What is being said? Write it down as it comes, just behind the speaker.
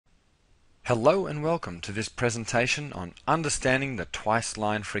Hello and welcome to this presentation on understanding the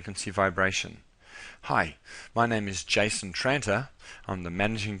twice-line frequency vibration. Hi, my name is Jason Tranter. I'm the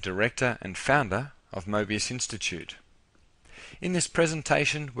Managing Director and Founder of Mobius Institute. In this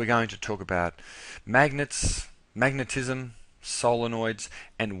presentation we're going to talk about magnets, magnetism, solenoids,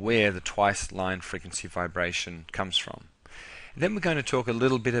 and where the twice-line frequency vibration comes from. Then we're going to talk a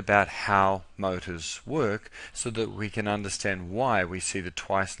little bit about how motors work so that we can understand why we see the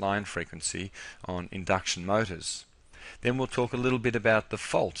twice line frequency on induction motors. Then we'll talk a little bit about the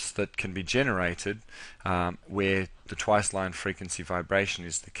faults that can be generated where the twice line frequency vibration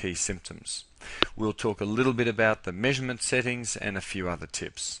is the key symptoms. We'll talk a little bit about the measurement settings and a few other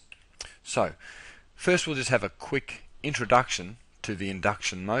tips. So, first we'll just have a quick introduction to the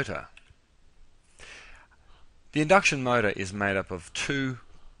induction motor. The induction motor is made up of two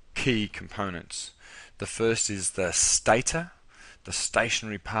key components. The first is the stator, the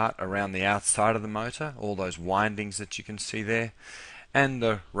stationary part around the outside of the motor, all those windings that you can see there, and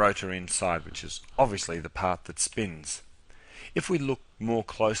the rotor inside, which is obviously the part that spins. If we look more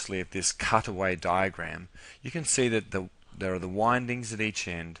closely at this cutaway diagram, you can see that there are the windings at each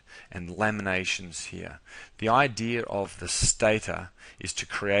end and laminations here. The idea of the stator is to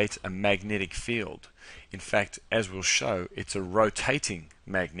create a magnetic field. In fact, as we'll show, it's a rotating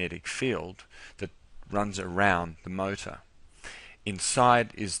magnetic field that runs around the motor.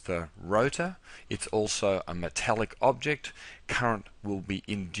 Inside is the rotor. It's also a metallic object. Current will be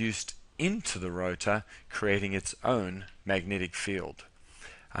induced into the rotor, creating its own magnetic field.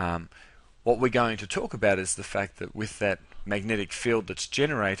 What we're going to talk about is the fact that with that magnetic field that's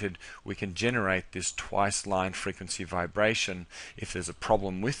generated, we can generate this twice line frequency vibration if there's a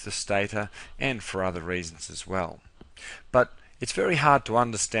problem with the stator and for other reasons as well. But it's very hard to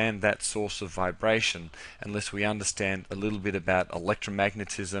understand that source of vibration unless we understand a little bit about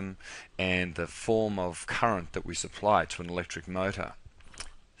electromagnetism and the form of current that we supply to an electric motor.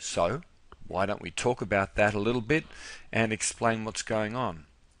 So, why don't we talk about that a little bit and explain what's going on?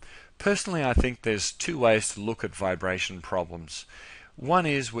 Personally, I think there's two ways to look at vibration problems. One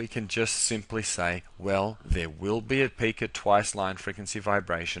is we can just simply say, well, there will be a peak at twice line frequency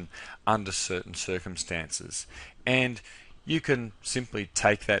vibration under certain circumstances. And you can simply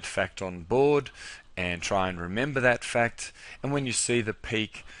take that fact on board and try and remember that fact. And when you see the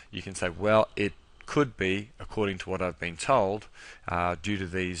peak, you can say, well, it could be, according to what I've been told, due to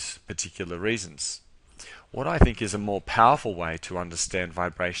these particular reasons. What I think is a more powerful way to understand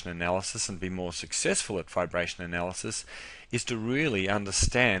vibration analysis and be more successful at vibration analysis is to really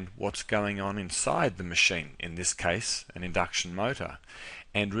understand what's going on inside the machine, in this case an induction motor,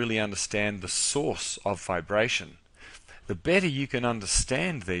 and really understand the source of vibration. The better you can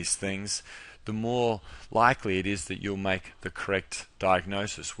understand these things, the more likely it is that you'll make the correct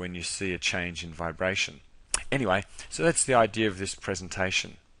diagnosis when you see a change in vibration. Anyway, so that's the idea of this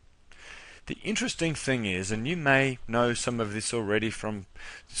presentation. The interesting thing is, and you may know some of this already from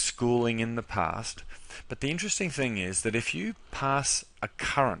schooling in the past, but the interesting thing is that if you pass a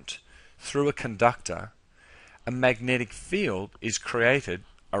current through a conductor, a magnetic field is created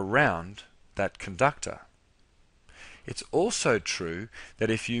around that conductor. It's also true that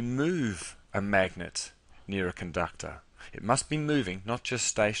if you move a magnet near a conductor, it must be moving, not just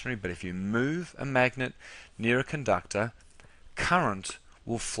stationary, but if you move a magnet near a conductor, current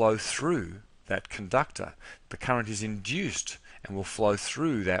will flow through that conductor. The current is induced and will flow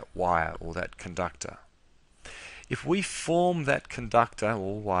through that wire or that conductor. If we form that conductor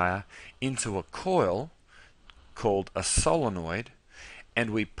or wire into a coil called a solenoid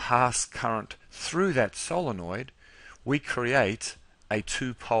and we pass current through that solenoid, we create a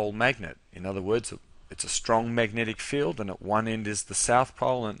two-pole magnet. In other words, it's a strong magnetic field, and at one end is the south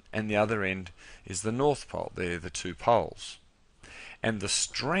pole and the other end is the north pole. They're the two poles. And the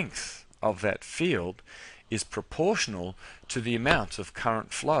strength of that field is proportional to the amount of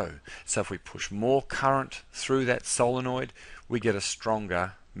current flow. So if we push more current through that solenoid, we get a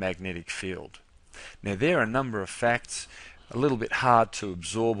stronger magnetic field. Now there are a number of facts, a little bit hard to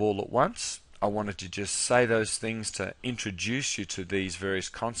absorb all at once. I wanted to just say those things to introduce you to these various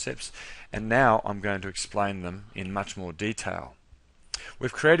concepts, and now I'm going to explain them in much more detail.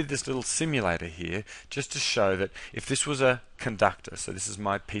 We've created this little simulator here just to show that if this was a conductor, so this is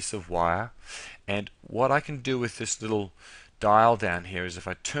my piece of wire, and what I can do with this little dial down here is if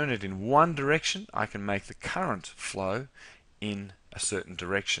I turn it in one direction, I can make the current flow in a certain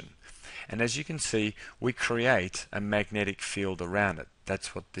direction. And as you can see, we create a magnetic field around it.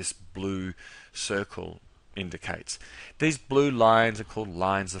 That's what this blue circle indicates. These blue lines are called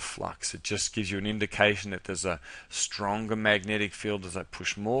lines of flux. It just gives you an indication that there's a stronger magnetic field as I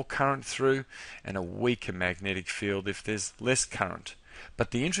push more current through, and a weaker magnetic field if there's less current.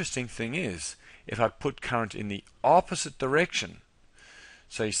 But the interesting thing is, if I put current in the opposite direction,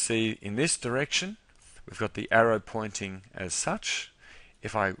 so you see in this direction, we've got the arrow pointing as such.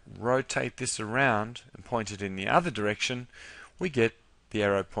 If I rotate this around and point it in the other direction, we get the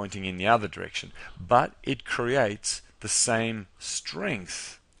arrow pointing in the other direction. But it creates the same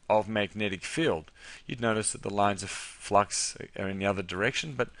strength of magnetic field. You'd notice that the lines of flux are in the other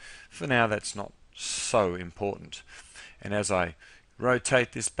direction, but for now that's not so important. And as I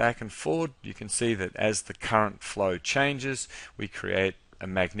rotate this back and forward, you can see that as the current flow changes, we create a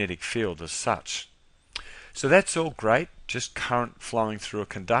magnetic field as such. So that's all great, just current flowing through a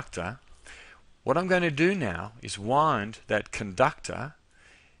conductor. What I'm going to do now is wind that conductor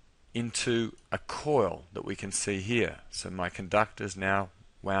into a coil that we can see here. So my conductor is now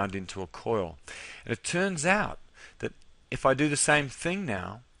wound into a coil. And it turns out that if I do the same thing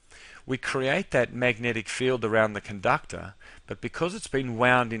now, we create that magnetic field around the conductor, but because it's been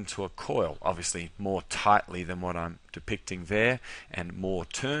wound into a coil, obviously more tightly than what I'm depicting there, and more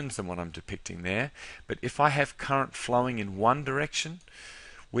turns than what I'm depicting there, but if I have current flowing in one direction,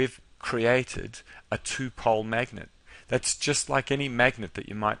 we've created a two-pole magnet. That's just like any magnet that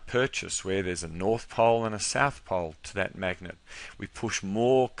you might purchase where there's a north pole and a south pole to that magnet. We push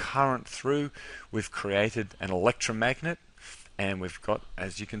more current through, we've created an electromagnet, and we've got,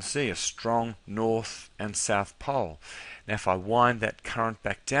 as you can see, a strong north and south pole. Now if I wind that current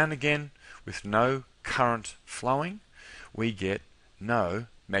back down again with no current flowing, we get no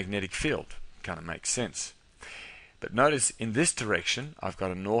magnetic field. Kind of makes sense. But notice in this direction I've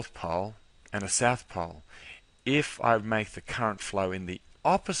got a north pole and a south pole. If I make the current flow in the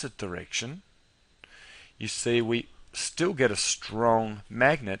opposite direction, you see we still get a strong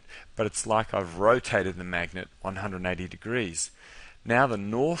magnet, but it's like I've rotated the magnet 180 degrees. Now the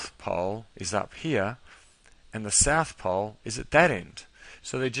north pole is up here and the south pole is at that end.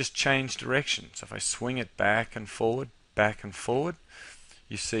 So they just change directions. If I swing it back and forward,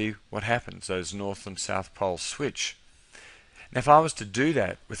 you see what happens. Those north and south poles switch. Now if I was to do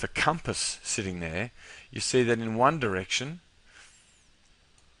that with a compass sitting there, you see that in one direction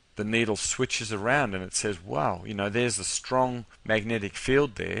the needle switches around and it says, wow, you know, there's a strong magnetic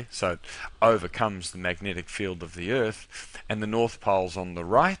field there, so it overcomes the magnetic field of the Earth, and the North Pole's on the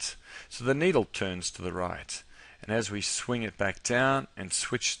right, so the needle turns to the right. And as we swing it back down and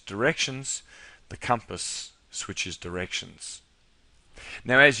switch directions, the compass switches directions.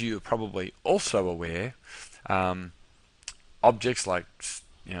 Now, as you're probably also aware, objects like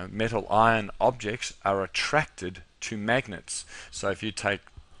metal iron objects are attracted to magnets. So if you take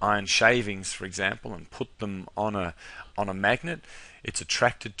iron shavings, for example, and put them on a magnet, it's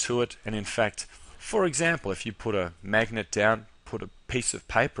attracted to it. And in fact, for example, if you put a magnet down, put a piece of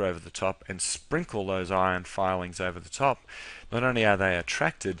paper over the top and sprinkle those iron filings over the top, not only are they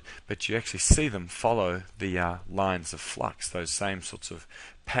attracted, but you actually see them follow the lines of flux, those same sorts of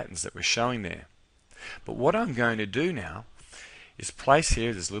patterns that we're showing there. But what I'm going to do now is place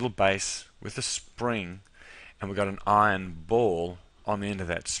here this little base with a spring, and we've got an iron ball on the end of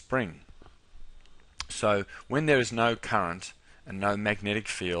that spring. So when there is no current and no magnetic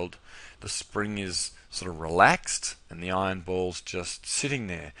field, the spring is sort of relaxed and the iron ball's just sitting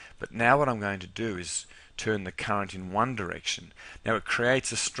there. But now what I'm going to do is turn the current in one direction. Now it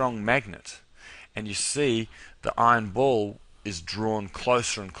creates a strong magnet, and you see the iron ball is drawn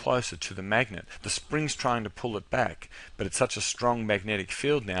closer and closer to the magnet. The spring's trying to pull it back, but it's such a strong magnetic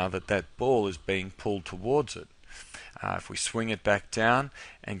field now that that ball is being pulled towards it. If we swing it back down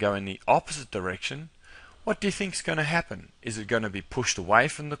and go in the opposite direction, what do you think is going to happen? Is it going to be pushed away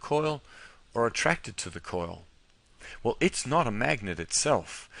from the coil or attracted to the coil? Well, it's not a magnet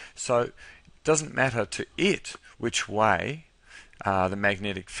itself, so it doesn't matter to it which way the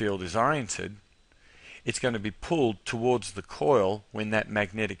magnetic field is oriented. It's going to be pulled towards the coil when that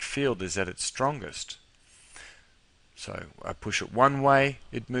magnetic field is at its strongest. So I push it one way,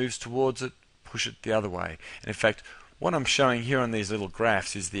 it moves towards it, push it the other way. And in fact, what I'm showing here on these little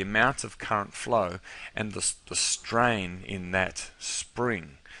graphs is the amount of current flow and the strain in that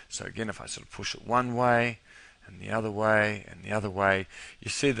spring. So again, if I sort of push it one way and the other way and the other way, you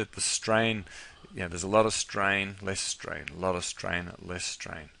see that the strain, there's a lot of strain, less strain, a lot of strain, less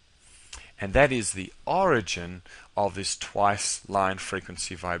strain. And that is the origin of this twice line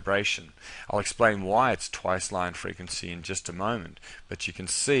frequency vibration. I'll explain why it's twice line frequency in just a moment, but you can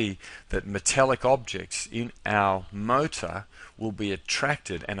see that metallic objects in our motor will be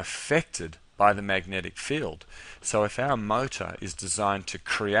attracted and affected by the magnetic field. So if our motor is designed to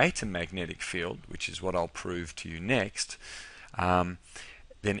create a magnetic field, which is what I'll prove to you next, then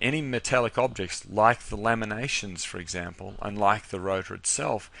any metallic objects, like the laminations, for example, and like the rotor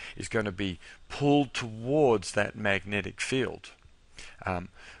itself, is going to be pulled towards that magnetic field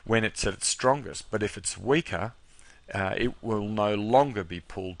when it's at its strongest. But if it's weaker, it will no longer be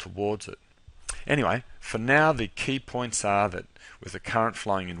pulled towards it. Anyway, for now, the key points are that with the current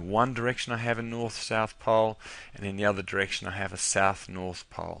flowing in one direction, I have a north-south pole, and in the other direction, I have a south-north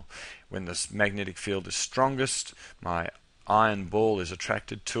pole. When the magnetic field is strongest, my iron ball is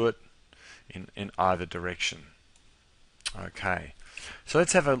attracted to it in either direction. Okay, so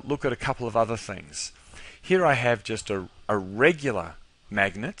let's have a look at a couple of other things. Here I have just a regular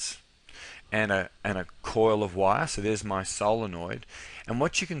magnet and a coil of wire, so there's my solenoid. And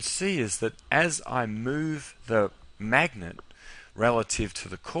what you can see is that as I move the magnet relative to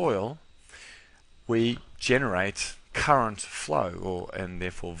the coil, we generate current flow, and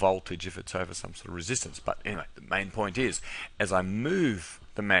therefore voltage if it's over some sort of resistance. But anyway, the main point is, as I move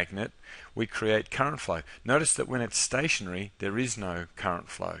the magnet, we create current flow. Notice that when it's stationary, there is no current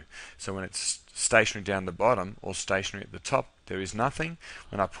flow. So when it's stationary down the bottom or stationary at the top, there is nothing.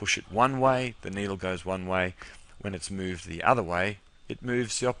 When I push it one way, the needle goes one way. When it's moved the other way, it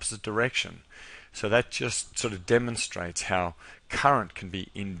moves the opposite direction. So that just sort of demonstrates how current can be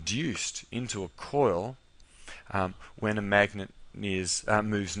induced into a coil when a magnet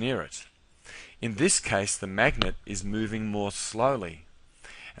moves near it. In this case, the magnet is moving more slowly,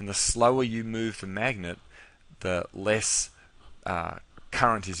 and the slower you move the magnet, the less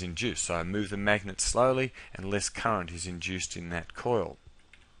current is induced. So I move the magnet slowly, and less current is induced in that coil.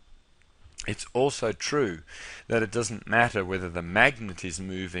 It's also true that it doesn't matter whether the magnet is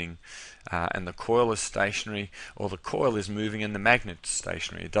moving and the coil is stationary, or the coil is moving and the magnet is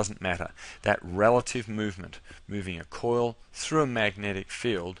stationary. It doesn't matter. That relative movement, moving a coil through a magnetic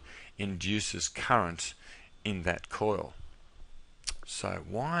field, induces current in that coil. So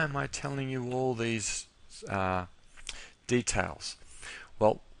why am I telling you all these details?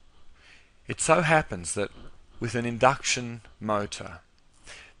 Well, it so happens that with an induction motor,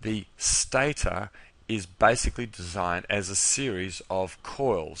 the stator is basically designed as a series of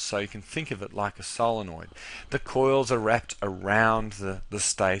coils. So you can think of it like a solenoid. The coils are wrapped around the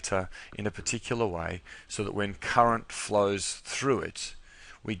stator in a particular way so that when current flows through it,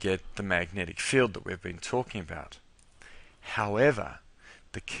 we get the magnetic field that we've been talking about. However,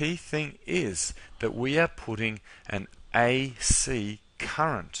 the key thing is that we are putting an AC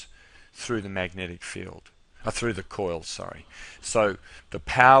current through the magnetic field. Through the coil, sorry. So the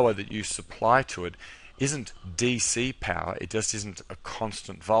power that you supply to it isn't DC power, it just isn't a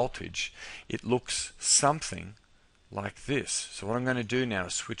constant voltage. It looks something like this. So what I'm going to do now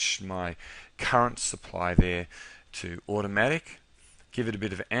is switch my current supply there to automatic, give it a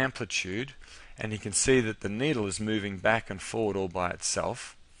bit of amplitude, and you can see that the needle is moving back and forward all by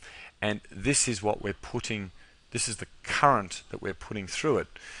itself. And this is what we're putting, this is the current that we're putting through it.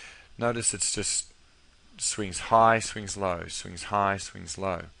 Notice it's just swings high, swings low, swings high, swings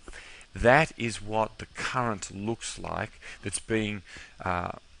low. That is what the current looks like that's being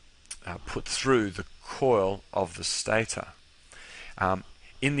put through the coil of the stator.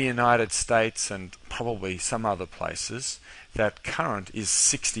 In the United States and probably some other places, that current is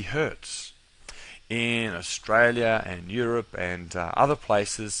 60 hertz. In Australia and Europe and other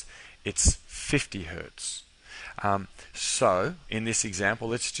places, it's 50 hertz. So in this example,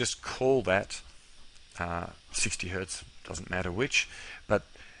 let's just call that 60 hertz, doesn't matter which, but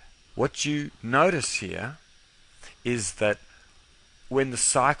what you notice here is that when the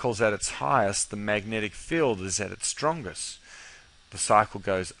cycle's at its highest, the magnetic field is at its strongest. The cycle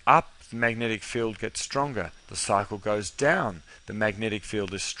goes up, the magnetic field gets stronger. The cycle goes down, the magnetic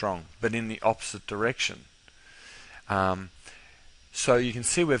field is strong, but in the opposite direction. So you can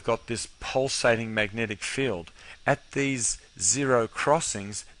see we've got this pulsating magnetic field. At these zero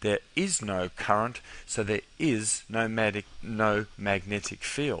crossings, there is no current, so there is no magnetic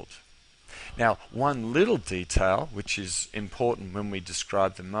field. Now, one little detail, which is important when we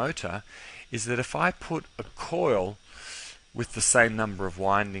describe the motor, is that if I put a coil with the same number of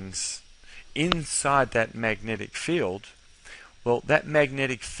windings inside that magnetic field, well, that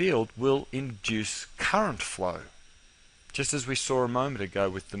magnetic field will induce current flow. Just as we saw a moment ago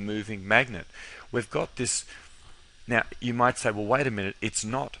with the moving magnet. We've got this. Now, you might say, well, wait a minute, it's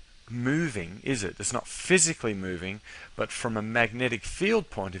not moving, is it? It's not physically moving, but from a magnetic field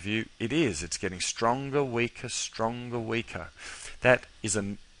point of view, it is. It's getting stronger, weaker, stronger, weaker. That is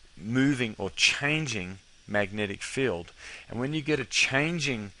a moving or changing magnetic field. And when you get a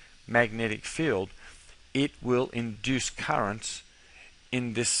changing magnetic field, it will induce current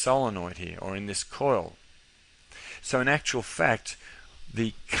in this solenoid here, or in this coil. So in actual fact,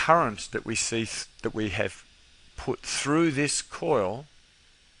 the current that we see that we have put through this coil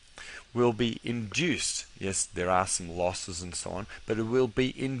will be induced. Yes, there are some losses and so on, but it will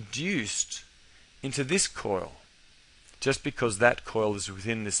be induced into this coil, just because that coil is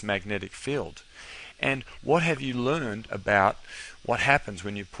within this magnetic field. And what have you learned about what happens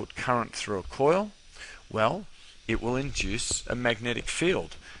when you put current through a coil? Well, it will induce a magnetic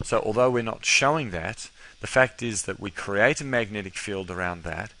field. So although we're not showing that, the fact is that we create a magnetic field around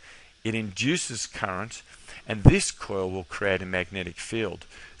that, it induces current, and this coil will create a magnetic field.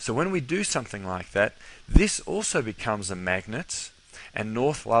 So when we do something like that, this also becomes a magnet, and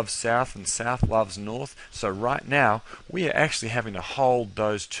north loves south and south loves north. So right now we are actually having to hold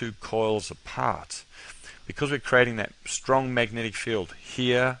those two coils apart, because we're creating that strong magnetic field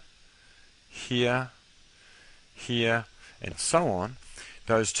here, here, here, and so on.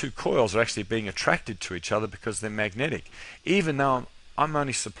 Those two coils are actually being attracted to each other because they're magnetic, even though I'm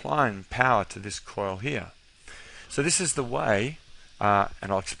only supplying power to this coil here. So this is the way, and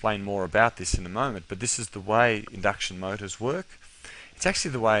I'll explain more about this in a moment, but this is the way induction motors work. It's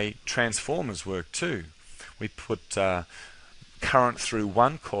actually the way transformers work too. We put current through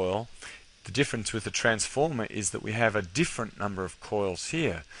one coil. The difference with a transformer is that we have a different number of coils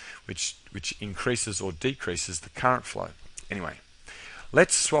here, which increases or decreases the current flow. Anyway,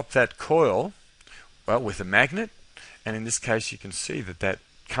 let's swap that coil, well, with a magnet, and in this case you can see that that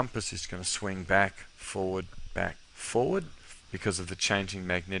compass is going to swing back, forward, because of the changing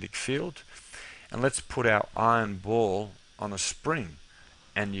magnetic field. And let's put our iron ball on a spring,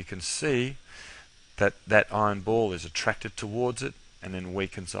 and you can see that that iron ball is attracted towards it and then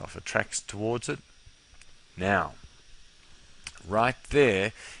weakens off, attracts towards it. Now, right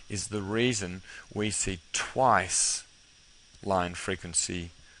there is the reason we see twice line frequency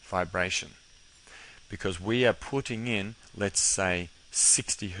vibration, because we are putting in, let's say,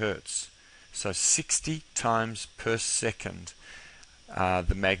 60 hertz. So 60 times per second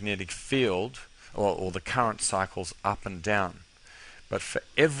the magnetic field or the current cycles up and down. But for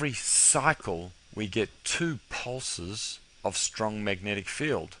every cycle we get two pulses of strong magnetic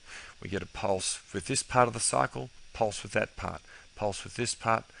field. We get a pulse with this part of the cycle, pulse with that part, pulse with this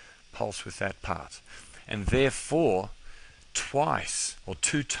part, pulse with that part. And therefore, twice or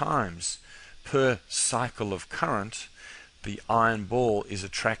two times per cycle of current, the iron ball is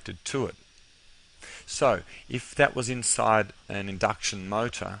attracted to it. So, if that was inside an induction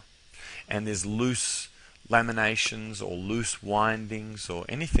motor and there's loose laminations or loose windings or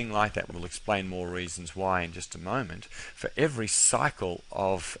anything like that, we'll explain more reasons why in just a moment, for every cycle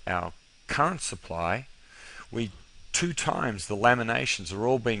of our current supply, two times the laminations are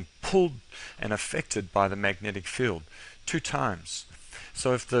all being pulled and affected by the magnetic field. Two times.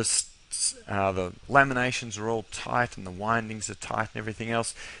 So if the laminations are all tight and the windings are tight and everything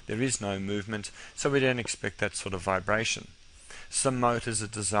else, there is no movement, so we don't expect that sort of vibration. Some motors are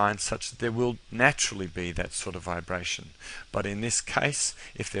designed such that there will naturally be that sort of vibration. But in this case,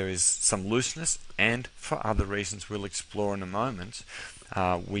 if there is some looseness, and for other reasons we'll explore in a moment,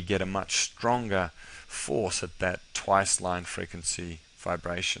 we get a much stronger force at that twice line frequency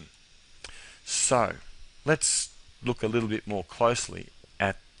vibration. So, let's look a little bit more closely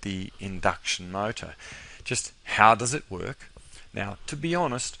at the induction motor. Just how does it work? Now, to be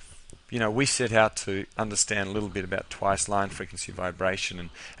honest, we set out to understand a little bit about twice line frequency vibration,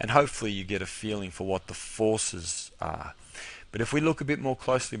 and hopefully you get a feeling for what the forces are. But if we look a bit more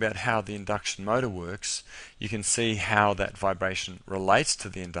closely about how the induction motor works, you can see how that vibration relates to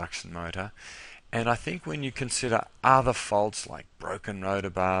the induction motor. And I think when you consider other faults like broken rotor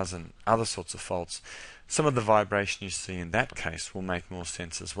bars and other sorts of faults, some of the vibration you see in that case will make more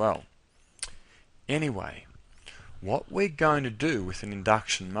sense as well. Anyway, what we're going to do with an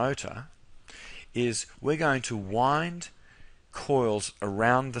induction motor is we're going to wind coils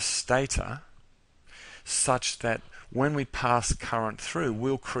around the stator such that when we pass current through,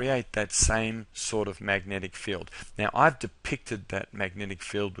 we'll create that same sort of magnetic field. Now, I've depicted that magnetic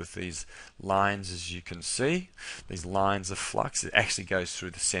field with these lines, as you can see, these lines of flux. It actually goes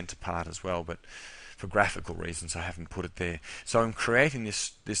through the center part as well, but for graphical reasons I haven't put it there. So I'm creating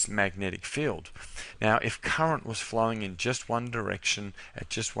this magnetic field. Now, if current was flowing in just one direction at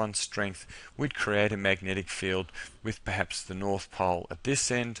just one strength, we'd create a magnetic field with perhaps the north pole at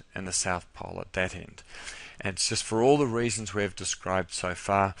this end and the south pole at that end. And it's just for all the reasons we've described so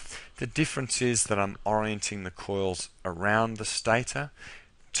far. The difference is that I'm orienting the coils around the stator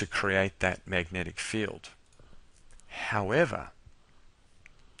to create that magnetic field. However,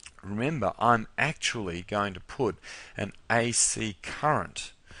 remember, I'm actually going to put an AC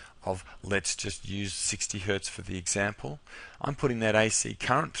current of, let's just use 60 Hertz for the example. I'm putting that AC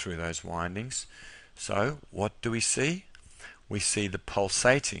current through those windings. So what do we see? We see the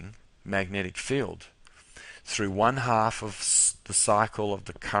pulsating magnetic field. Through one half of the cycle of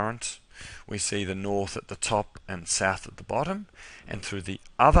the current, we see the north at the top and south at the bottom, and through the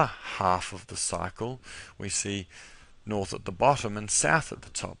other half of the cycle, we see north at the bottom and south at the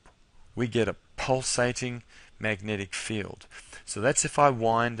top. We get a pulsating magnetic field. So that's if I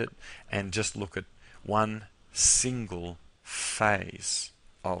wind it and just look at one single phase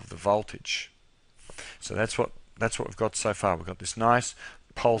of the voltage. So that's what we've got so far. We've got this nice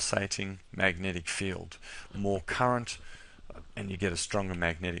pulsating magnetic field. More current and you get a stronger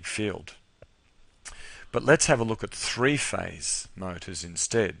magnetic field. But let's have a look at three-phase motors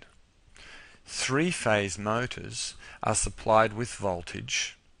instead. Three-phase motors are supplied with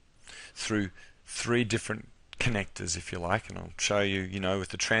voltage through three different connectors, if you like, and I'll show you, with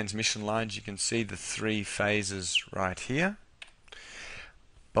the transmission lines, you can see the three phases right here.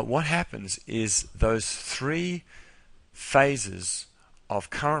 But what happens is those three phases of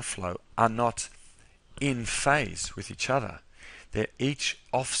current flow are not in phase with each other. They're each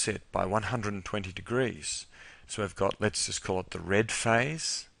offset by 120 degrees. So we've got, let's just call it the red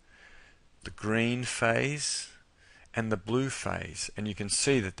phase, the green phase, and the blue phase. And you can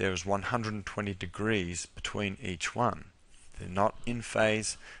see that there is 120 degrees between each one. They're not in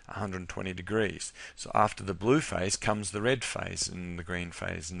phase, 120 degrees. So after the blue phase comes the red phase, and the green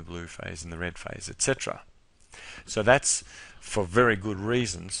phase, and the blue phase, and the red phase, etc. So that's, for very good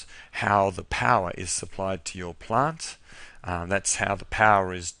reasons, how the power is supplied to your plant. That's how the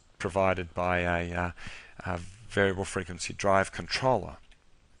power is provided by a variable frequency drive controller.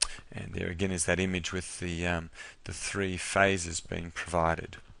 And there again is that image with the three phases being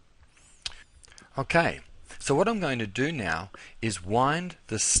provided. Okay, so what I'm going to do now is wind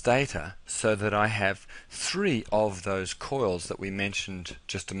the stator so that I have three of those coils that we mentioned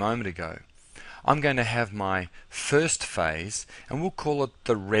just a moment ago. I'm going to have my first phase, and we'll call it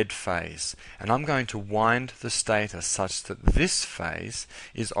the red phase, and I'm going to wind the stator such that this phase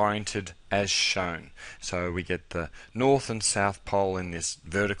is oriented as shown. So we get the north and south pole in this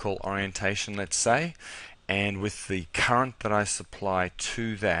vertical orientation, let's say, and with the current that I supply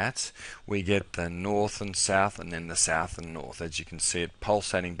to that, we get the north and south, and then the south and north, as you can see it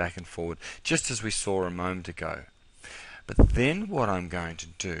pulsating back and forward, just as we saw a moment ago. But then what I'm going to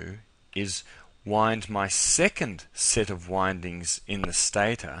do is wind my second set of windings in the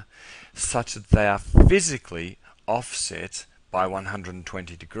stator such that they are physically offset by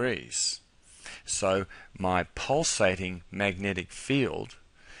 120 degrees. So my pulsating magnetic field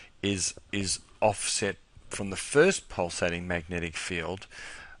is offset from the first pulsating magnetic field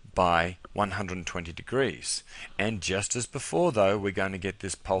by 120 degrees. And just as before, though, we're going to get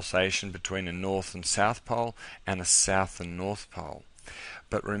this pulsation between a north and south pole and a south and north pole.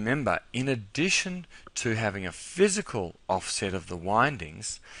 But remember, in addition to having a physical offset of the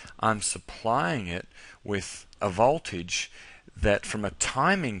windings, I'm supplying it with a voltage that from a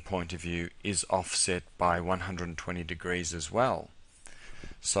timing point of view is offset by 120 degrees as well.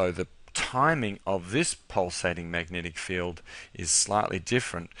 So the timing of this pulsating magnetic field is slightly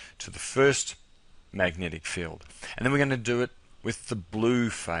different to the first magnetic field. And then we're going to do it with the blue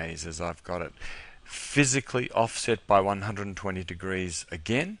phase, as I've got it. Physically offset by 120 degrees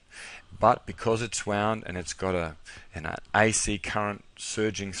again, but because it's wound and it's got an AC current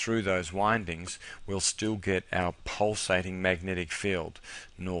surging through those windings, we'll still get our pulsating magnetic field,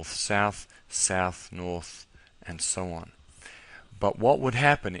 north-south, south-north, and so on. But what would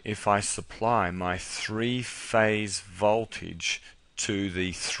happen if I supply my three-phase voltage to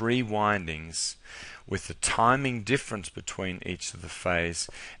the three windings with the timing difference between each of the phase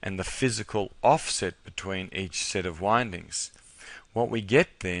and the physical offset between each set of windings? What we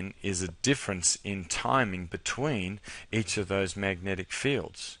get then is a difference in timing between each of those magnetic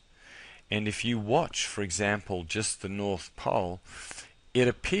fields. And if you watch, for example, just the North Pole, it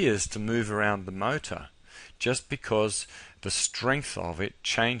appears to move around the motor just because the strength of it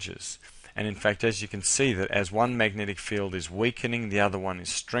changes. And in fact, as you can see, that as one magnetic field is weakening, the other one is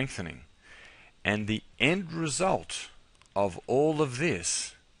strengthening. And the end result of all of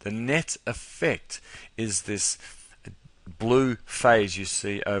this, the net effect, is this blue phase you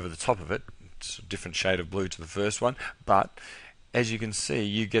see over the top of it. It's a different shade of blue to the first one, but as you can see,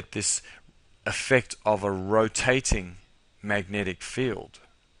 you get this effect of a rotating magnetic field.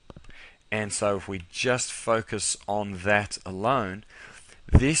 And so if we just focus on that alone,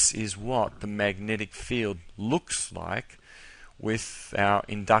 this is what the magnetic field looks like with our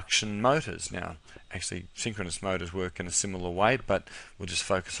induction motors. Now, actually, synchronous motors work in a similar way, but we'll just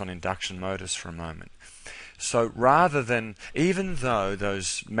focus on induction motors for a moment. So rather than, even though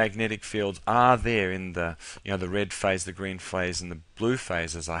those magnetic fields are there in the, the red phase, the green phase, and the blue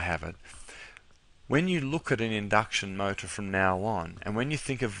phase as I have it, when you look at an induction motor from now on, and when you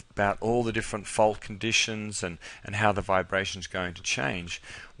think about all the different fault conditions and how the vibration is going to change,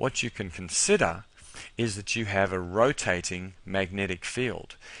 what you can consider is that you have a rotating magnetic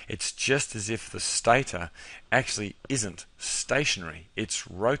field. It's just as if the stator actually isn't stationary, it's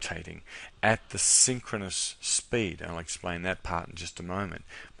rotating at the synchronous speed. I'll explain that part in just a moment.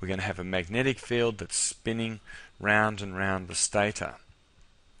 We're going to have a magnetic field that's spinning round and round the stator.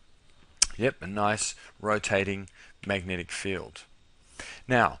 Yep, a nice rotating magnetic field.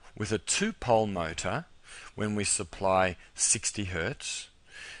 Now, with a two-pole motor, when we supply 60 Hertz,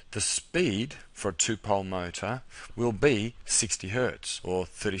 the speed for a two-pole motor will be 60 Hertz or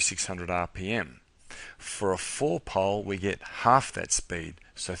 3600 RPM. For a four-pole, we get half that speed,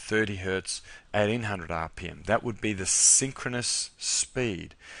 so 30 Hertz, 1800 RPM. That would be the synchronous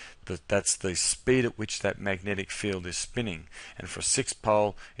speed. That's the speed at which that magnetic field is spinning. And for a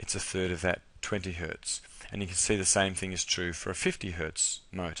six-pole, it's a third of that, 20 Hertz. And you can see the same thing is true for a 50 Hertz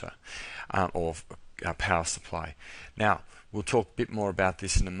motor or power supply. Now, we'll talk a bit more about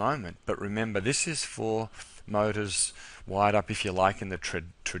this in a moment, but remember, this is for motors wired up, if you like, in the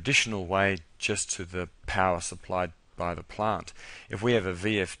traditional way, just to the power supplied by the plant. If we have a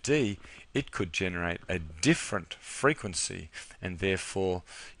VFD, it could generate a different frequency, and therefore,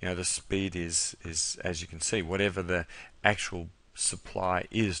 the speed is, as you can see, whatever the actual supply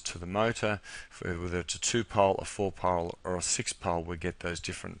is to the motor, whether it's a two-pole, a four-pole, or a six-pole, we get those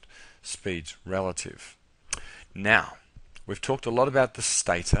different speeds relative. Now, we've talked a lot about the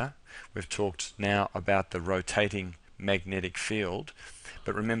stator. We've talked now about the rotating magnetic field.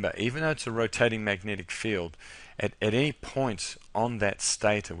 But remember, even though it's a rotating magnetic field, at any point on that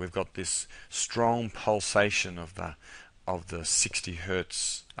stator, we've got this strong pulsation of the 60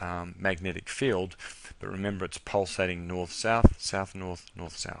 Hertz magnetic field. But remember, it's pulsating north-south, south-north,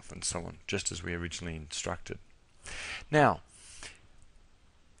 north-south, and so on, just as we originally instructed. Now,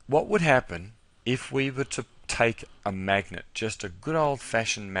 what would happen if we were to take a magnet, just a good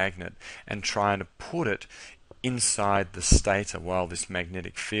old-fashioned magnet, and try and put it inside the stator while this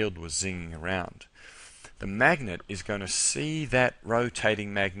magnetic field was zinging around? The magnet is going to see that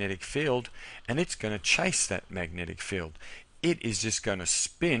rotating magnetic field, and it's going to chase that magnetic field. It is just going to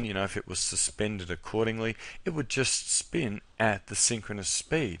spin, if it was suspended accordingly, it would just spin at the synchronous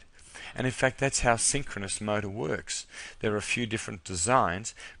speed. And in fact, that's how synchronous motor works. There are a few different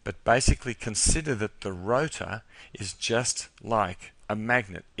designs, but basically consider that the rotor is just like a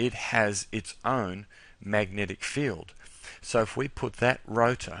magnet. It has its own magnetic field. So if we put that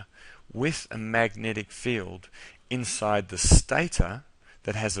rotor with a magnetic field inside the stator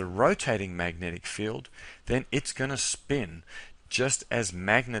that has a rotating magnetic field, then it's going to spin. Just as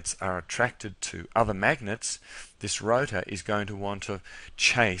magnets are attracted to other magnets, this rotor is going to want to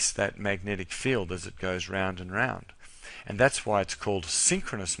chase that magnetic field as it goes round and round. And that's why it's called a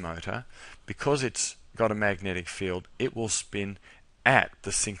synchronous motor. Because it's got a magnetic field, it will spin at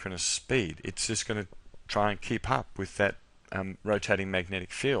the synchronous speed. It's just going to try and keep up with that rotating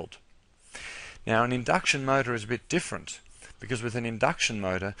magnetic field. Now, an induction motor is a bit different, because with an induction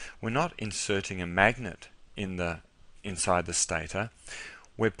motor, we're not inserting a magnet inside the stator.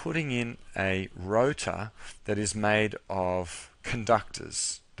 We're putting in a rotor that is made of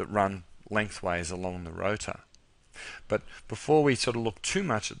conductors that run lengthways along the rotor. But before we sort of look too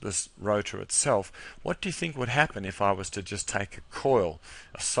much at this rotor itself, what do you think would happen if I was to just take a coil,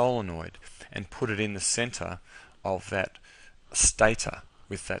 a solenoid, and put it in the center of that stator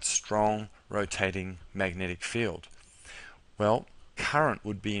with that strong rotating magnetic field? Well, current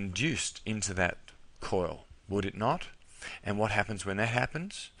would be induced into that coil, would it not? And what happens when that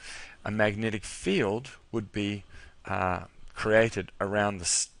happens? A magnetic field would be created around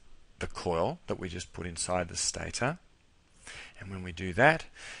the coil that we just put inside the stator. And when we do that,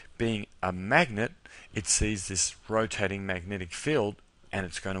 being a magnet, it sees this rotating magnetic field and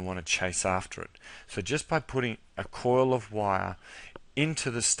it's going to want to chase after it. So just by putting a coil of wire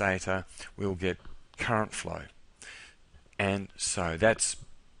into the stator, we'll get current flow. And so that's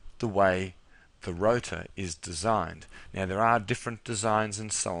the way the rotor is designed. Now, there are different designs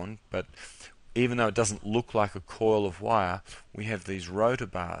and so on, but even though it doesn't look like a coil of wire, we have these rotor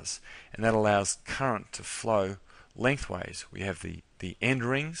bars, and that allows current to flow lengthways. We have the end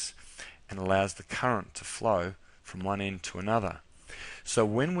rings, and allows the current to flow from one end to another. So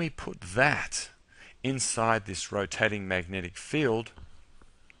when we put that inside this rotating magnetic field,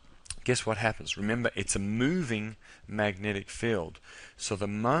 guess what happens? Remember, it's a moving magnetic field. So the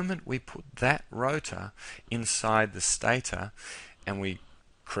moment we put that rotor inside the stator and we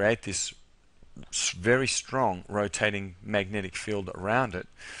create this very strong rotating magnetic field around it,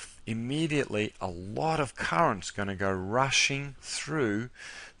 immediately a lot of current's going to go rushing through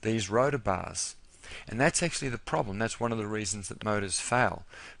these rotor bars. And that's actually the problem. That's one of the reasons that motors fail,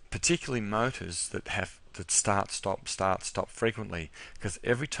 particularly motors that start, stop frequently, because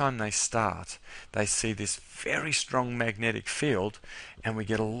every time they start, they see this very strong magnetic field, and we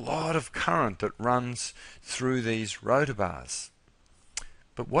get a lot of current that runs through these rotor bars.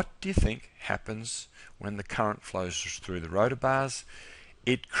 But what do you think happens when the current flows through the rotor bars?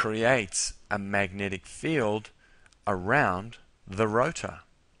 It creates a magnetic field around the rotor,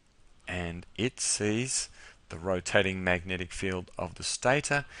 and it sees the rotating magnetic field of the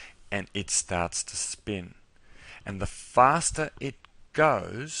stator, and it starts to spin. And the faster it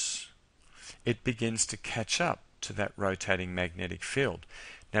goes, it begins to catch up to that rotating magnetic field.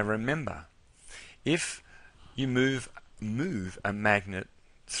 Now remember, if you move a magnet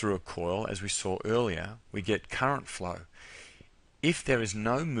through a coil, as we saw earlier, we get current flow. If there is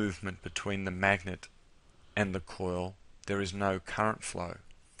no movement between the magnet and the coil, there is no current flow.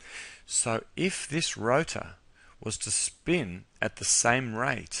 So if this rotor was to spin at the same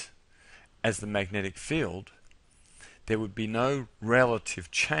rate as the magnetic field, there would be no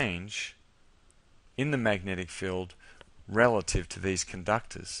relative change in the magnetic field relative to these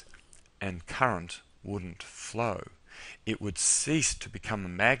conductors, and current wouldn't flow. It would cease to become a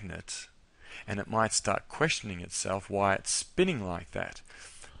magnet, and it might start questioning itself why it's spinning like that,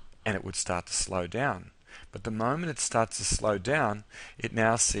 and it would start to slow down. But the moment it starts to slow down, it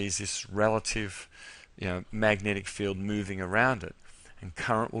now sees this relative magnetic field moving around it, and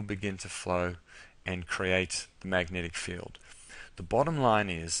current will begin to flow and create the magnetic field. The bottom line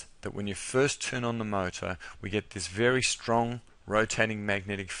is that when you first turn on the motor, we get this very strong rotating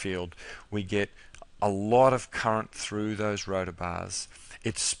magnetic field. We get a lot of current through those rotor bars.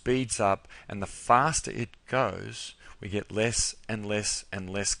 It speeds up, and the faster it goes, we get less and less and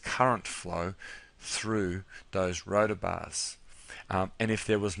less current flow through those rotor bars. And if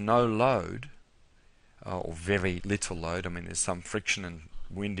there was no load, or very little load, I mean there's some friction and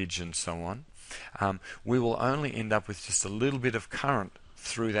windage and so on, we will only end up with just a little bit of current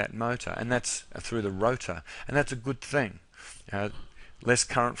through that motor, and that's through the rotor, and that's a good thing. Less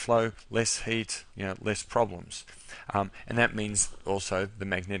current flow, less heat, less problems, and that means also the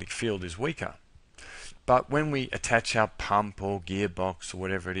magnetic field is weaker. But when we attach our pump or gearbox or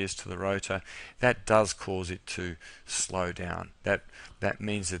whatever it is to the rotor, that does cause it to slow down. That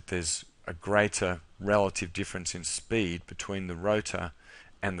means that there's a greater relative difference in speed between the rotor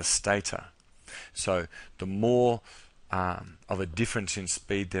and the stator. So the more of a difference in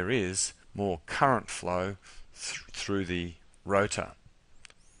speed there is, more current flow through the rotor.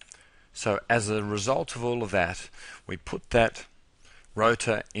 So as a result of all of that, we put that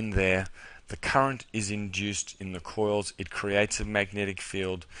rotor in there. The current is induced in the coils, it creates a magnetic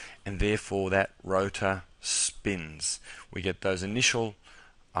field, and therefore that rotor spins. We get those initial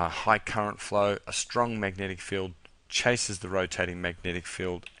high current flow, a strong magnetic field chases the rotating magnetic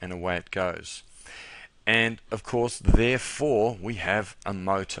field, and away it goes. And of course, therefore, we have a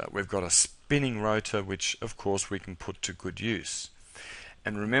motor. We've got a spinning rotor, which of course we can put to good use.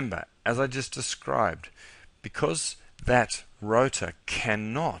 And remember, as I just described, because that rotor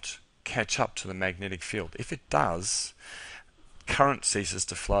cannot catch up to the magnetic field, if it does, current ceases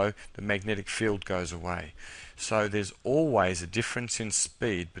to flow, the magnetic field goes away. So there's always a difference in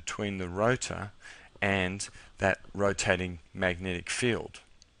speed between the rotor and that rotating magnetic field.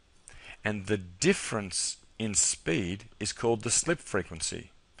 And the difference in speed is called the slip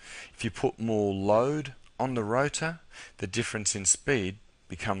frequency. If you put more load on the rotor, the difference in speed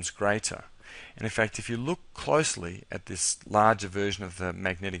becomes greater. And in fact, if you look closely at this larger version of the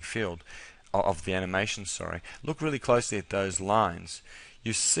magnetic field, of the animation, look really closely at those lines,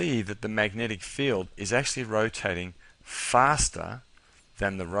 you see that the magnetic field is actually rotating faster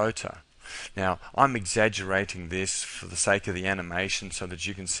than the rotor. Now, I'm exaggerating this for the sake of the animation so that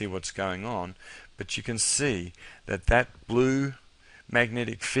you can see what's going on, but you can see that that blue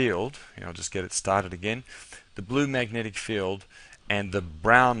magnetic field, I'll just get it started again, the blue magnetic field and the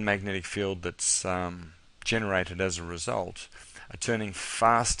brown magnetic field that's generated as a result are turning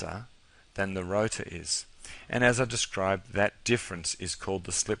faster than the rotor is. And as I described, that difference is called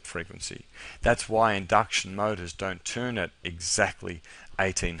the slip frequency. That's why induction motors don't turn at exactly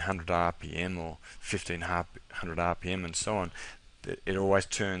 1800 RPM or 1500 RPM and so on. It always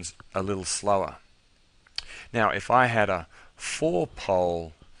turns a little slower. Now if I had a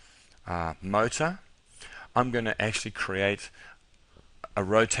 4-pole motor, I'm going to actually create a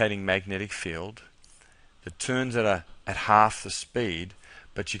rotating magnetic field that turns at half the speed,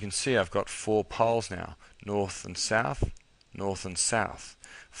 but you can see I've got 4 poles now, north and south,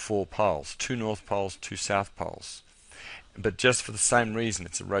 4 poles, 2 north poles, 2 south poles. But just for the same reason,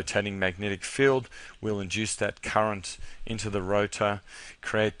 it's a rotating magnetic field. We'll induce that current into the rotor,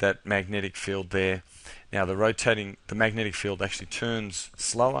 create that magnetic field there. Now the magnetic field actually turns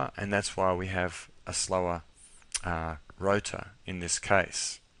slower, and that's why we have a slower rotor in this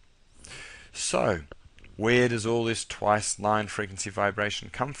case. So where does all this twice line frequency vibration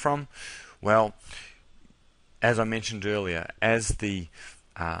come from? Well, as I mentioned earlier, as the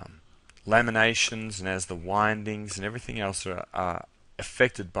laminations and as the windings and everything else are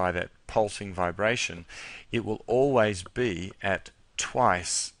affected by that pulsing vibration, it will always be at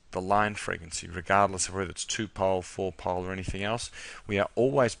twice the line frequency, regardless of whether it's 2-pole, 4-pole or anything else. We are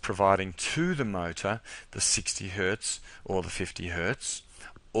always providing to the motor the 60 Hertz or the 50 Hertz,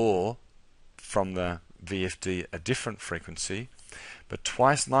 or from the VFD a different frequency, but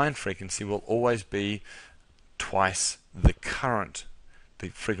twice line frequency will always be twice the current, the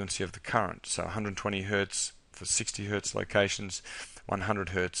frequency of the current. So 120 Hertz for 60 Hertz locations, 100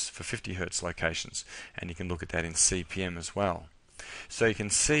 Hertz for 50 Hertz locations, and you can look at that in CPM as well. So you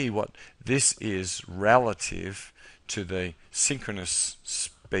can see what this is relative to the synchronous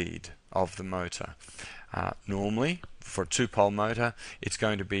speed of the motor. Normally, for a 2-pole motor, it's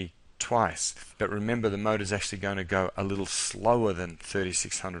going to be twice. But remember, the motor is actually going to go a little slower than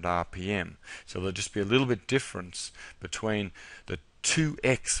 3600 RPM. So there'll just be a little bit difference between the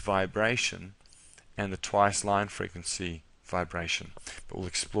 2x vibration and the twice line frequency vibration. But we'll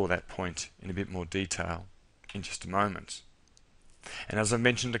explore that point in a bit more detail in just a moment. And as I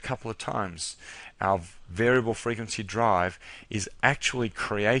mentioned a couple of times, our variable frequency drive is actually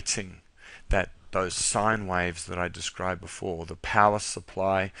creating those sine waves that I described before, the power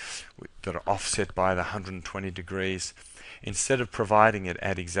supply that are offset by the 120 degrees. Instead of providing it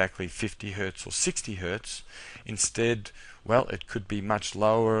at exactly 50 Hertz or 60 Hertz, instead, well, it could be much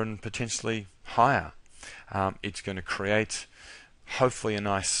lower and potentially higher. It's going to create hopefully a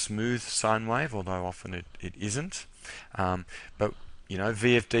nice smooth sine wave, although often it isn't. But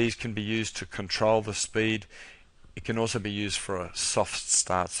VFDs can be used to control the speed. It can also be used for a soft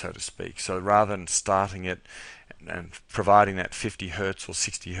start, so to speak. So rather than starting it and providing that 50 Hertz or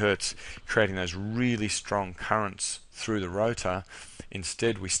 60 Hertz, creating those really strong currents through the rotor,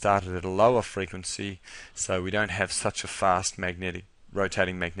 instead we started at a lower frequency, so we don't have such a fast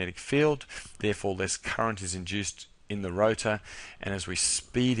rotating magnetic field. Therefore, less current is induced in the rotor, and as we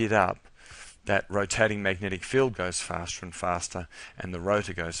speed it up, that rotating magnetic field goes faster and faster, and the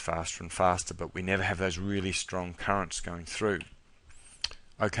rotor goes faster and faster, but we never have those really strong currents going through.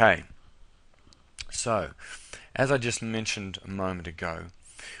 Okay, so as I just mentioned a moment ago,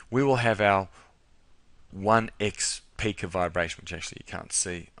 we will have our 1x peak of vibration, which actually you can't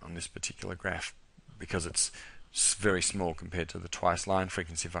see on this particular graph because it's very small compared to the twice line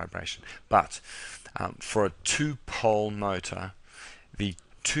frequency vibration. But for a 2-pole motor, the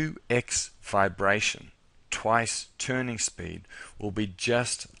 2x vibration, twice turning speed, will be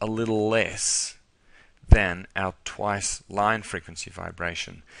just a little less than our twice line frequency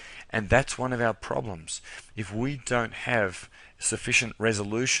vibration. And that's one of our problems. If we don't have sufficient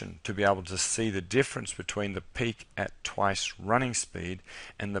resolution to be able to see the difference between the peak at twice running speed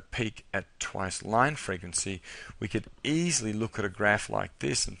and the peak at twice line frequency, we could easily look at a graph like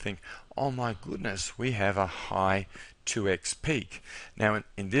this and think, oh my goodness, we have a high 2x peak. Now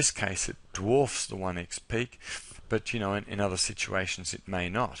in this case it dwarfs the 1x peak, but in other situations it may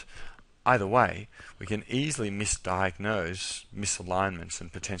not. Either way, we can easily misdiagnose misalignments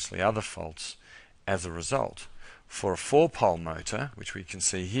and potentially other faults as a result. For a 4-pole motor, which we can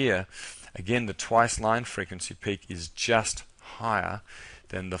see here, again the twice line frequency peak is just higher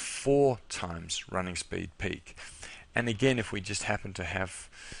than the 4 times running speed peak. And again, if we just happen to have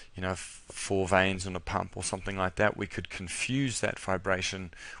 4 vanes on a pump or something like that, we could confuse that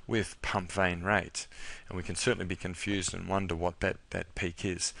vibration with pump vane rate, and we can certainly be confused and wonder what that peak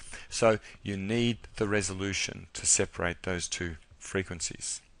is. So you need the resolution to separate those two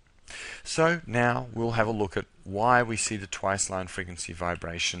frequencies. So now we'll have a look at why we see the twice line frequency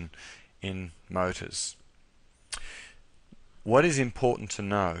vibration in motors. What is important to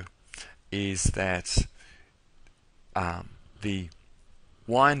know is that the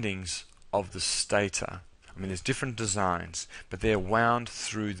windings of the stator, there's different designs, but they're wound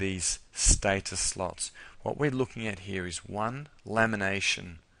through these stator slots. What we're looking at here is one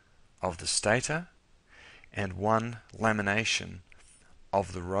lamination of the stator and one lamination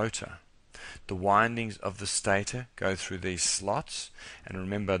of the rotor. The windings of the stator go through these slots, and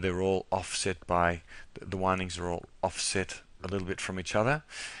remember they're all offset by, the windings are all offset a little bit from each other,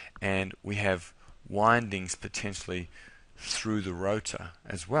 and we have windings potentially through the rotor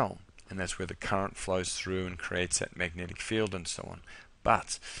as well, and that's where the current flows through and creates that magnetic field and so on.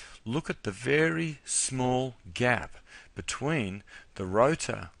 But look at the very small gap between the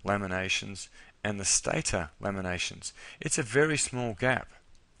rotor laminations and the stator laminations. It's a very small gap.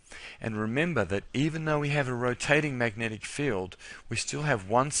 And remember that even though we have a rotating magnetic field, we still have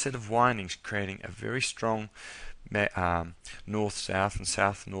one set of windings creating a very strong north-south and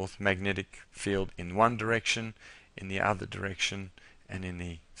south-north magnetic field in one direction, in the other direction, and in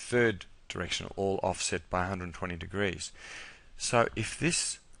the third direction, all offset by 120 degrees. So if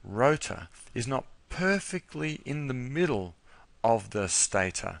this rotor is not perfectly in the middle of the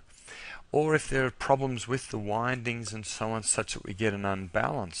stator, or if there are problems with the windings and so on such that we get an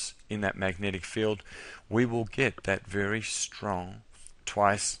unbalance in that magnetic field, we will get that very strong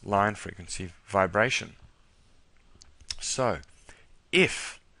twice line frequency vibration. So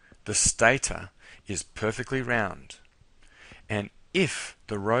if the stator is perfectly round, and if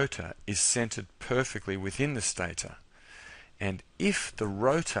the rotor is centered perfectly within the stator, and if the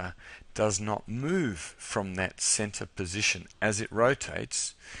rotor does not move from that center position as it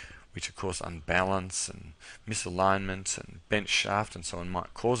rotates, which of course unbalance and misalignment and bent shaft and so on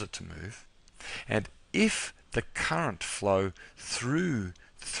might cause it to move, and if the current flow through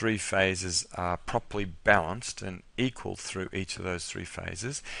the three phases are properly balanced and equal through each of those three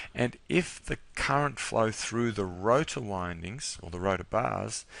phases, and if the current flow through the rotor windings or the rotor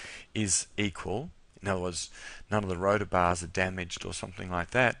bars is equal, in other words, none of the rotor bars are damaged or something like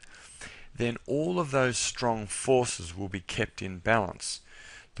that, then all of those strong forces will be kept in balance.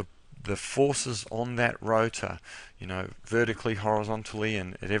 The forces on that rotor, vertically, horizontally,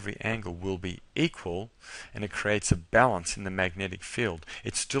 and at every angle will be equal, and it creates a balance in the magnetic field.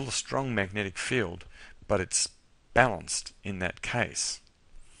 It's still a strong magnetic field, but it's balanced in that case.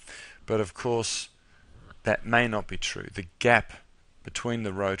 But of course, that may not be true. The gap between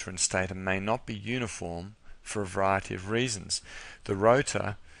the rotor and stator may not be uniform for a variety of reasons. The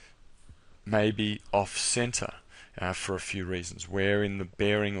rotor may be off-center for a few reasons, where in the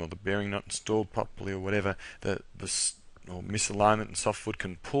bearing or the bearing not installed properly or whatever, or misalignment and softwood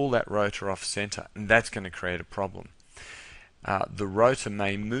can pull that rotor off center, and that's going to create a problem. The rotor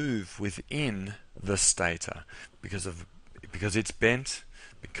may move within the stator because it's bent,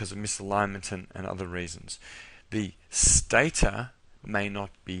 because of misalignment and other reasons. The stator may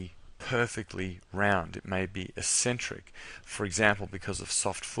not be perfectly round. It may be eccentric. For example, because of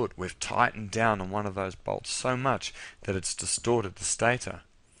soft foot, we've tightened down on one of those bolts so much that it's distorted the stator.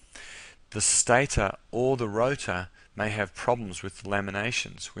 The stator or the rotor may have problems with the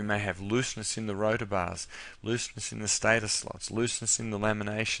laminations. We may have looseness in the rotor bars, looseness in the stator slots, looseness in the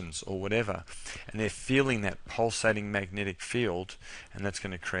laminations or whatever, and they're feeling that pulsating magnetic field, and that's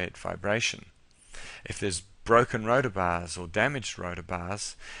going to create vibration. If there's broken rotor bars or damaged rotor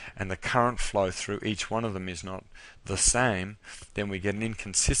bars and the current flow through each one of them is not the same, then we get an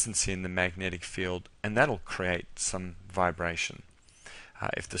inconsistency in the magnetic field, and that'll create some vibration.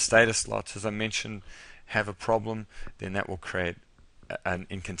 If the stator slots, as I mentioned, have a problem, then that will create an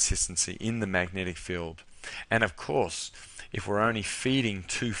inconsistency in the magnetic field. And of course, if we're only feeding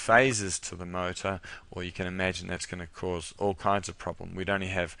two phases to the motor, or you can imagine that's going to cause all kinds of problems. We'd only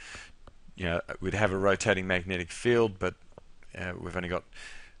have we'd have a rotating magnetic field, but we've only got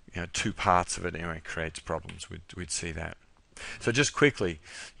two parts of it. Anyway, it creates problems. We'd see that. So just quickly,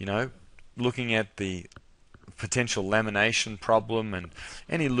 looking at the potential lamination problem, and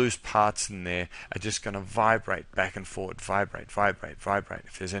any loose parts in there are just going to vibrate back and forward, vibrate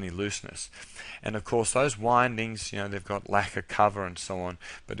if there's any looseness. And of course those windings, they've got lacquer cover and so on,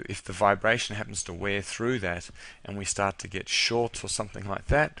 but if the vibration happens to wear through that and we start to get shorts or something like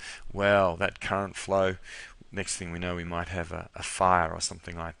that, well, that current flow, next thing we know, we might have a fire or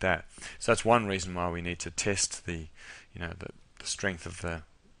something like that. So that's one reason why we need to test the strength of the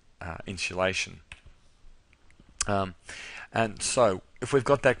insulation. And so if we've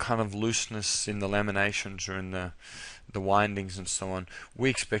got that kind of looseness in the laminations or in the windings and so on, we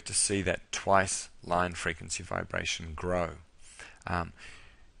expect to see that twice line frequency vibration grow.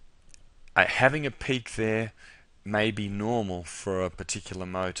 Having a peak there may be normal for a particular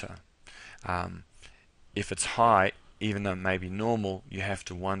motor. If it's high, even though it may be normal, you have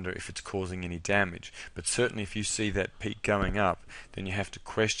to wonder if it's causing any damage. But certainly if you see that peak going up, then you have to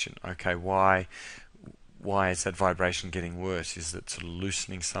question, okay, why why is that vibration getting worse? Is it sort of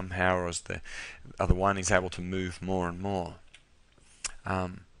loosening somehow, or are the windings able to move more and more?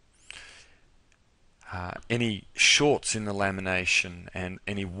 Any shorts in the lamination and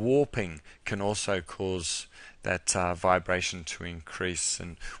any warping can also cause that vibration to increase,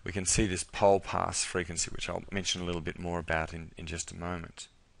 and we can see this pole pass frequency, which I'll mention a little bit more about in just a moment.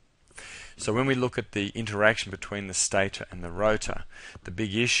 So when we look at the interaction between the stator and the rotor, the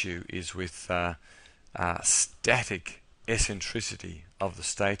big issue is with static eccentricity of the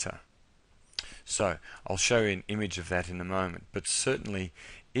stator. So I'll show you an image of that in a moment, but certainly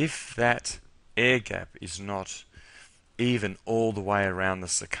if that air gap is not even all the way around the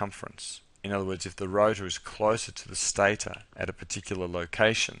circumference, in other words, if the rotor is closer to the stator at a particular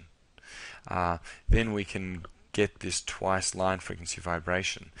location, then we can get this twice line frequency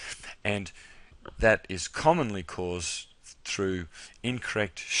vibration, and that is commonly caused through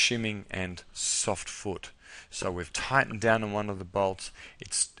incorrect shimming and soft foot. So we've tightened down on one of the bolts,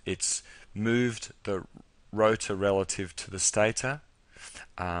 it's moved the rotor relative to the stator,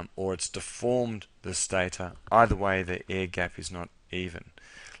 or it's deformed the stator. Either way, the air gap is not even.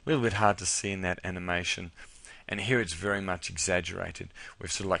 A little bit hard to see in that animation, and here it's very much exaggerated.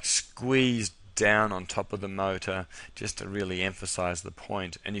 We've sort of like squeezed down on top of the motor just to really emphasize the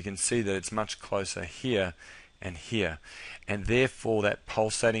point, and you can see that it's much closer here and here, and therefore that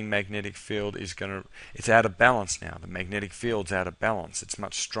pulsating magnetic field is it's out of balance now. The magnetic field's out of balance. It's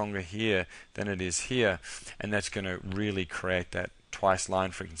much stronger here than it is here, and that's going to really create that twice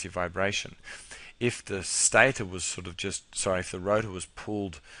line frequency vibration. If the stator was if the rotor was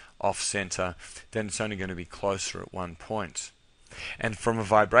pulled off center, then it's only going to be closer at one point. And from a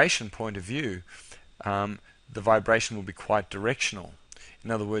vibration point of view, the vibration will be quite directional. In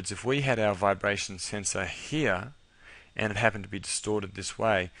other words, if we had our vibration sensor here and it happened to be distorted this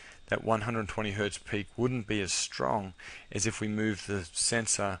way, that 120 Hertz peak wouldn't be as strong as if we moved the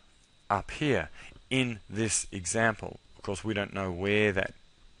sensor up here in this example. Of course, we don't know where that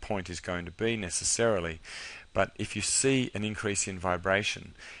point is going to be necessarily, but if you see an increase in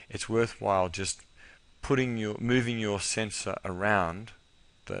vibration, it's worthwhile just moving your sensor around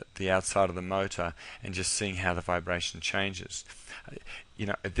the outside of the motor and just seeing how the vibration changes.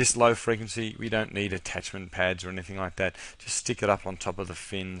 At this low frequency, we don't need attachment pads or anything like that. Just stick it up on top of the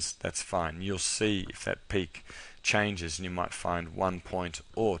fins, that's fine. You'll see if that peak changes, and you might find 1 point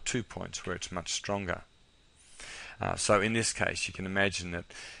or 2 points where it's much stronger. So in this case, you can imagine that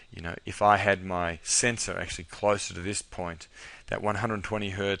if I had my sensor actually closer to this point, that 120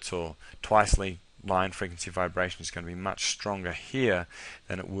 Hertz or twice line frequency vibration is going to be much stronger here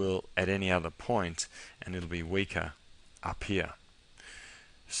than it will at any other point, and it'll be weaker up here.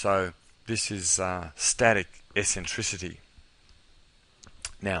 So this is static eccentricity.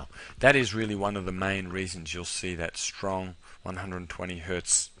 Now, that is really one of the main reasons you'll see that strong 120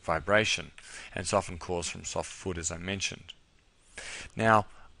 Hertz vibration, and it's often caused from soft foot, as I mentioned. Now,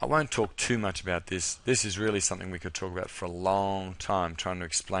 I won't talk too much about this. This is really something we could talk about for a long time, trying to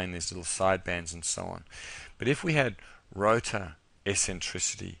explain these little sidebands and so on. But if we had rotor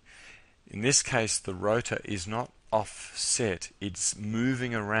eccentricity, in this case the rotor is not offset, it's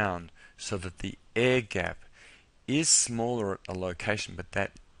moving around so that the air gap is smaller at a location, but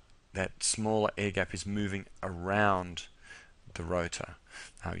that smaller air gap is moving around the rotor.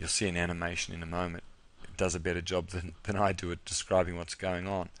 You'll see an animation in a moment. It does a better job than I do at describing what's going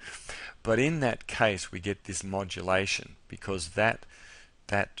on. But in that case, we get this modulation because that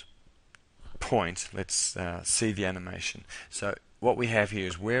point, let's see the animation. So what we have here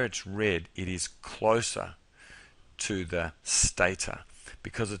is where it's red, it is closer to the stator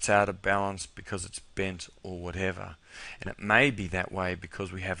because it's out of balance, because it's bent or whatever. And it may be that way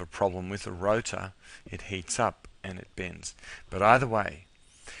because we have a problem with the rotor. It heats up and it bends. But either way,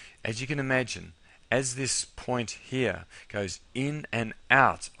 as you can imagine, as this point here goes in and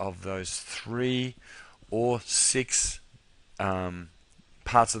out of those 3 or 6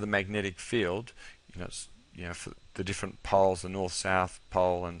 parts of the magnetic field, for the different poles, the north-south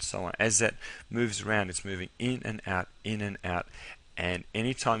pole and so on, as that moves around, it's moving in and out, and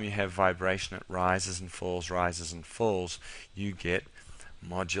anytime you have vibration, it rises and falls, you get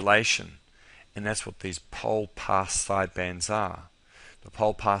modulation. And that's what these pole pass sidebands are. The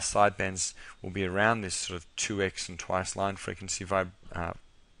pole pass sidebands will be around this sort of 2x and twice line frequency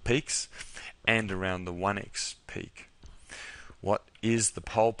peaks, and around the 1x peak. What is the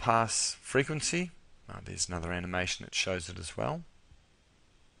pole pass frequency? There's another animation that shows it as well.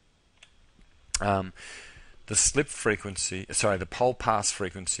 The pole pass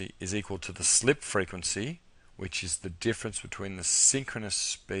frequency is equal to the slip frequency, which is the difference between the synchronous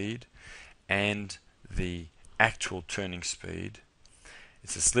speed and the actual turning speed.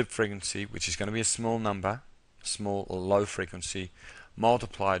 It's a slip frequency, which is going to be a small number, small or low frequency,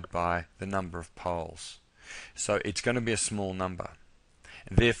 multiplied by the number of poles. So it's going to be a small number.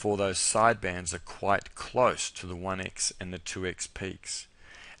 And therefore those sidebands are quite close to the 1x and the 2x peaks.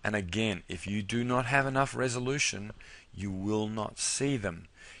 And again, if you do not have enough resolution, you will not see them.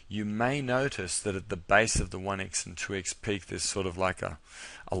 You may notice that at the base of the 1x and 2x peak there's sort of like a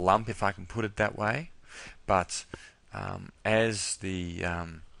lump, if I can put it that way. But as the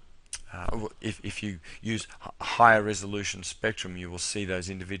if you use a higher resolution spectrum, you will see those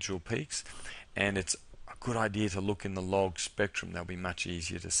individual peaks, and it's a good idea to look in the log spectrum. They'll be much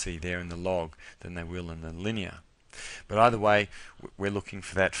easier to see there in the log than they will in the linear. But either way, we're looking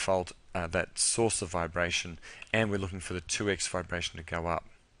for that fault, that source of vibration, and we're looking for the 2x vibration to go up.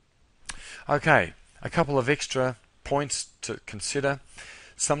 Okay, a couple of extra points to consider.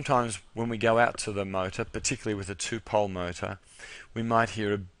 Sometimes when we go out to the motor, particularly with a two-pole motor, we might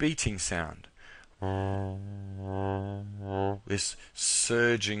hear a beating sound. This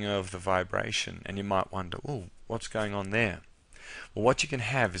surging of the vibration, and you might wonder, oh, what's going on there? Well, what you can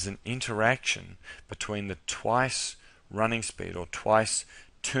have is an interaction between the twice running speed or twice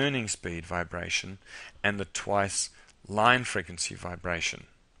turning speed vibration and the twice line frequency vibration.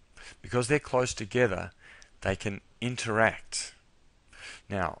 Because they're close together, they can interact.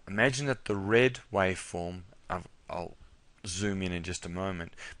 Now, imagine that the red waveform, I'll zoom in just a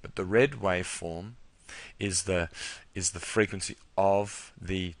moment, but the red waveform is the frequency of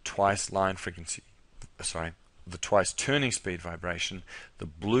the twice line frequency, the twice turning speed vibration. The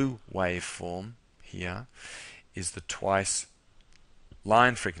blue waveform here is the twice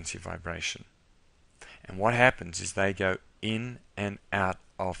line frequency vibration. And what happens is they go in and out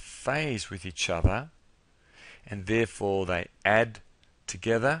of phase with each other, and therefore they add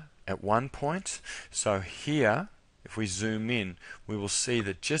together at one point. So here, if we zoom in, we will see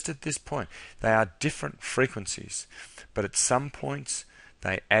that just at this point they are different frequencies, but at some points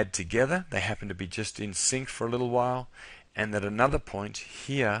they add together, they happen to be just in sync for a little while, and at another point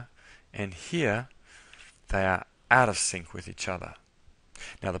here and here they are out of sync with each other.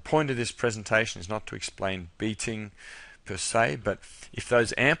 Now the point of this presentation is not to explain beating per se, but if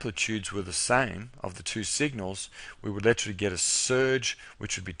those amplitudes were the same of the two signals, we would literally get a surge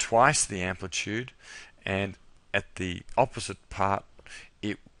which would be twice the amplitude, and at the opposite part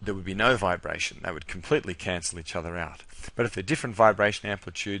there would be no vibration. They would completely cancel each other out. But if they're different vibration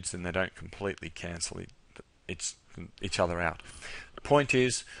amplitudes, then they don't completely cancel each other out. The point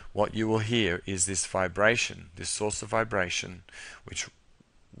is, what you will hear is this vibration, this source of vibration, which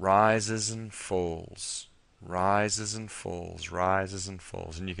rises and falls, rises and falls, rises and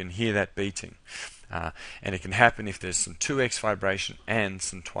falls, and you can hear that beating. And it can happen if there's some 2x vibration and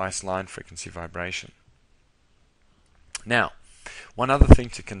some twice line frequency vibration. Now, one other thing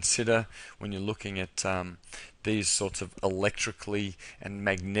to consider when you're looking at these sorts of electrically and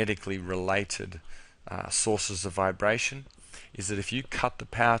magnetically related sources of vibration is that if you cut the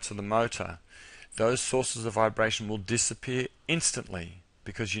power to the motor, those sources of vibration will disappear instantly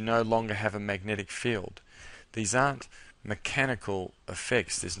because you no longer have a magnetic field. These aren't mechanical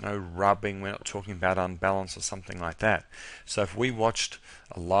effects. There's no rubbing. We're not talking about unbalance or something like that. So if we watched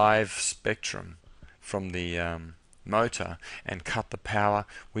a live spectrum from the motor and cut the power,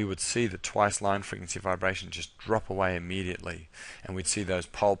 we would see the twice line frequency vibration just drop away immediately, and we'd see those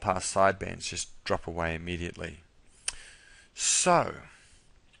pole pass sidebands just drop away immediately. So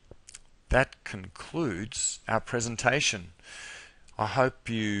that concludes our presentation. I hope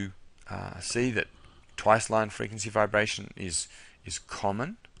you see that twice line frequency vibration is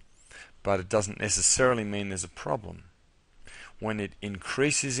common, but it doesn't necessarily mean there's a problem. When it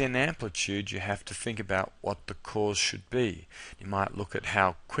increases in amplitude, you have to think about what the cause should be. You might look at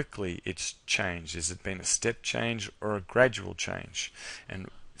how quickly it's changed. Has it been a step change or a gradual change? And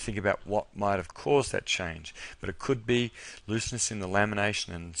think about what might have caused that change. But it could be looseness in the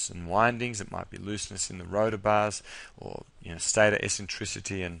lamination and windings. It might be looseness in the rotor bars, or stator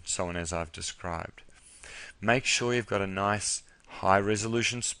eccentricity, and so on, as I've described. Make sure you've got a nice high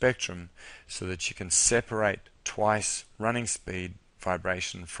resolution spectrum so that you can separate twice running speed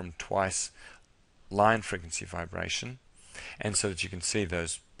vibration from twice line frequency vibration, and so that you can see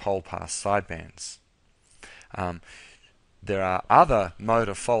those pole pass sidebands. There are other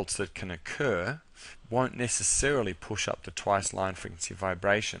motor faults that can occur, won't necessarily push up the twice line frequency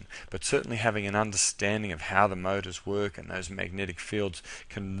vibration, but certainly having an understanding of how the motors work and those magnetic fields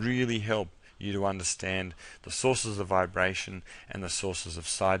can really help you to understand the sources of vibration and the sources of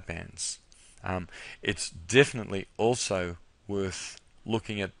sidebands. It's definitely also worth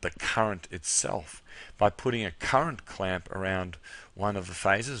looking at the current itself. By putting a current clamp around one of the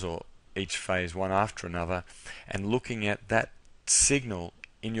phases, or each phase one after another, and looking at that signal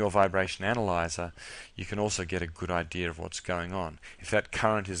in your vibration analyzer, you can also get a good idea of what's going on. If that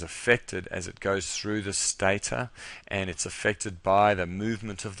current is affected as it goes through the stator, and it's affected by the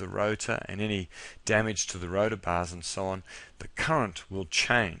movement of the rotor and any damage to the rotor bars and so on, the current will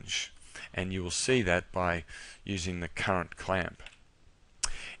change, and you will see that by using the current clamp.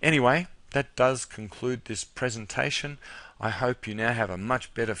 Anyway, that does conclude this presentation. I hope you now have a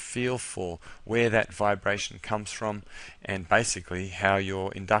much better feel for where that vibration comes from and basically how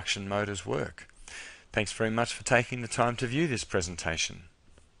your induction motors work. Thanks very much for taking the time to view this presentation.